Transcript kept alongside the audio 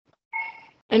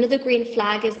Another green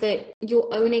flag is that you're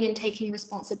owning and taking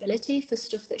responsibility for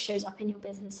stuff that shows up in your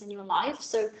business and your life.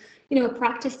 So, a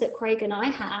practice that Craig and I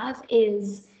have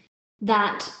is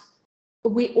that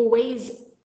we always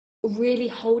really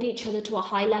hold each other to a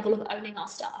high level of owning our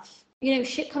stuff.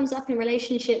 Shit comes up in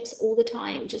relationships all the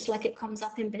time, just like it comes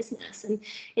up in business. And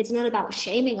it's not about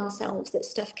shaming ourselves that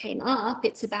stuff came up.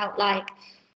 It's about like,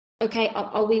 okay,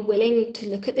 are we willing to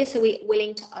look at this? Are we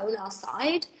willing to own our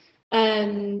side?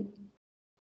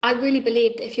 I really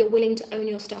believe that if you're willing to own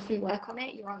your stuff and work on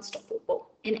it, you're unstoppable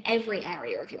in every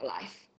area of your life.